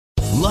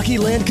Lucky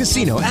Land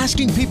Casino,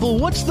 asking people,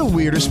 what's the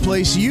weirdest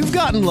place you've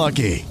gotten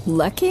lucky?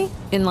 Lucky?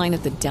 In line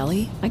at the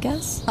deli, I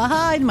guess?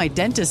 Aha, in my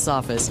dentist's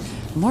office.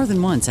 More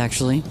than once,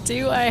 actually.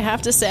 Do I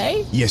have to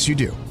say? Yes, you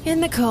do. In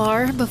the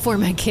car before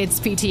my kids'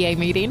 PTA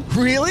meeting.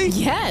 Really?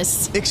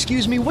 Yes.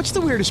 Excuse me, what's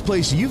the weirdest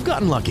place you've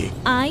gotten lucky?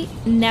 I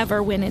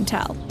never win and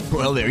tell.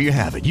 Well, there you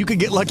have it. You can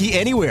get lucky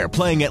anywhere,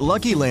 playing at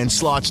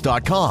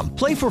LuckyLandSlots.com.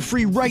 Play for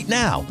free right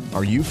now.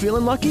 Are you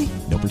feeling lucky?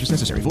 No purchase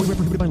necessary. Void where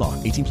prohibited by law.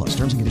 18 plus.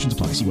 Terms and conditions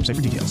apply. See website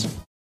for details.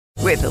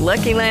 With the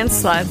Lucky Land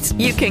Slots,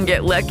 you can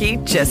get lucky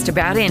just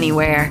about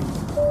anywhere.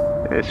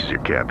 This is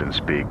your captain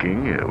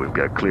speaking. We've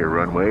got clear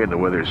runway and the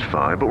weather's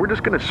fine, but we're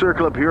just going to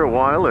circle up here a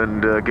while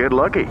and get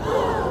lucky.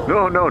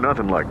 No,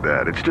 nothing like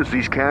that. It's just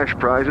these cash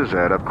prizes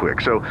add up quick.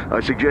 So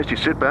I suggest you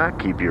sit back,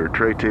 keep your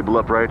tray table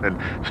upright, and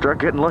start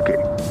getting lucky.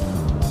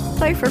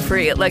 Play for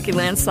free at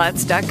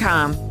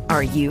LuckyLandSlots.com.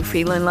 Are you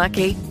feeling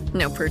lucky?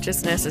 No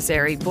purchase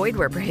necessary. Void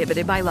where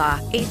prohibited by law.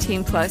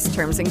 18 plus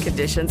terms and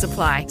conditions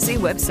apply. See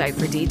website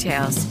for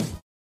details.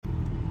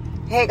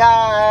 Hey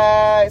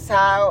guys,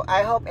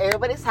 I hope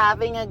everybody's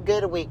having a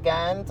good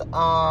weekend.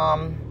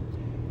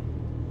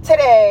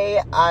 Today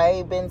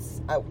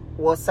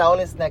Saul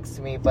is next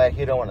to me, but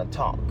he don't want to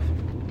talk.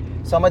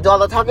 So I'm gonna do all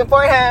the talking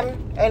for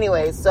him.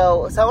 Anyway,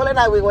 so Saul and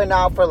I, we went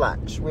out for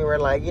lunch. We were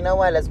like, you know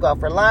what, let's go out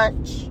for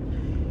lunch.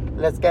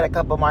 Let's get a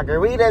couple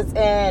margaritas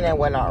in and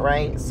whatnot,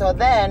 right? So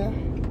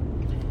then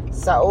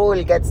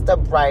Saul gets the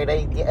bright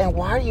idea. And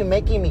why are you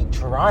making me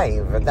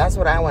drive? That's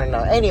what I want to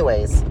know.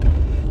 Anyways,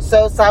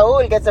 so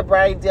Saul gets a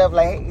bright idea of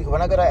like, hey, you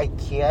want to go to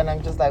IKEA? And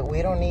I'm just like,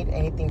 we don't need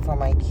anything from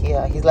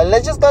IKEA. He's like,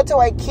 let's just go to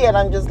IKEA. And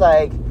I'm just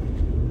like,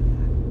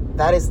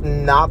 that is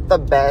not the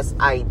best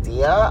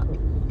idea,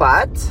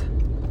 but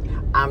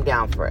I'm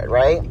down for it,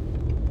 right?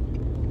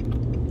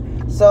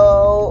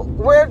 So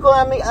we're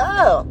going,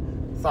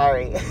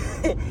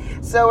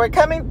 so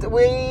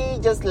we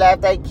just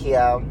left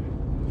IKEA,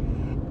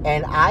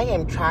 and I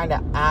am trying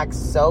to act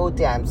so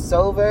damn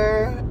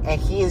sober,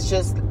 and he is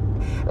just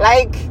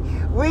like,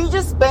 we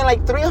just spent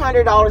like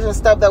 $300 on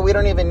stuff that we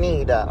don't even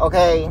need,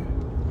 okay?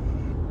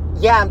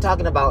 Yeah, I'm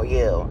talking about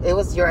you. It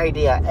was your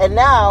idea. And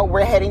now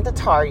we're heading to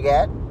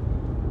Target,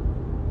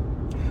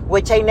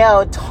 which I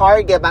know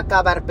Target va a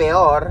acabar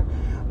peor,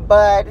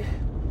 but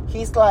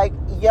he's like,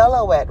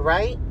 yellow it,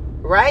 right?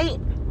 Right?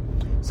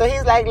 So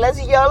he's like, let's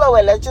YOLO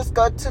it. Let's just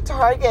go to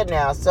Target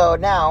now. So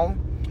now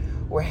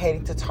we're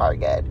heading to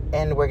Target,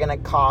 and we're going to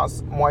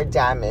cause more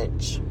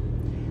damage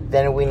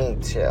than we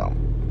need to.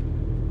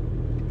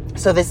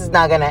 So this is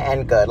not going to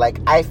end good. Like,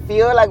 I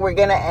feel like we're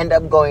going to end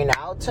up going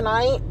out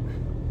tonight.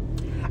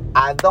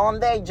 ¿A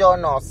dónde? Yo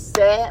no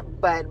sé.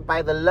 But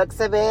by the looks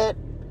of it,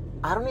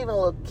 I don't even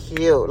look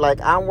cute.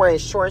 Like, I'm wearing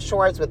short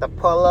shorts with a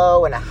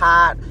polo and a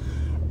hat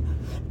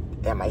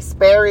and my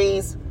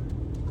Sperry's.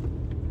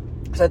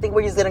 So I think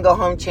we're just going to go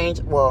home,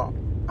 change. Well,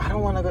 I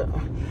don't want to go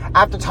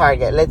after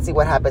Target. Let's see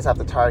what happens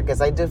after Target,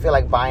 because I do feel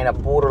like buying a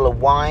bottle of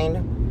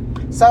wine.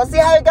 So see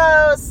how it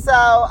goes. So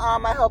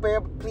I hope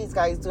please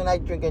guys, do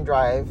not drink and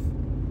drive,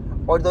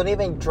 or don't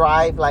even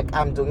drive like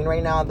I'm doing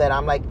right now, that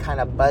I'm like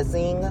kind of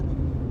buzzing.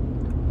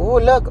 Ooh,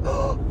 look.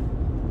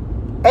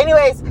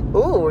 Anyways,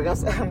 we're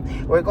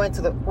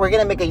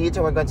gonna make a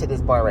U-turn. We're going to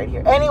this bar right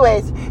here.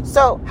 Anyways,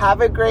 so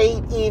have a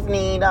great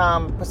evening.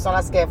 Son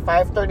las que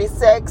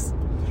 5:36.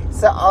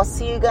 So I'll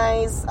see you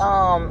guys.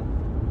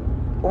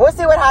 We'll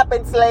see what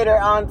happens later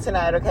on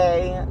tonight,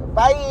 okay?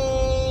 Bye.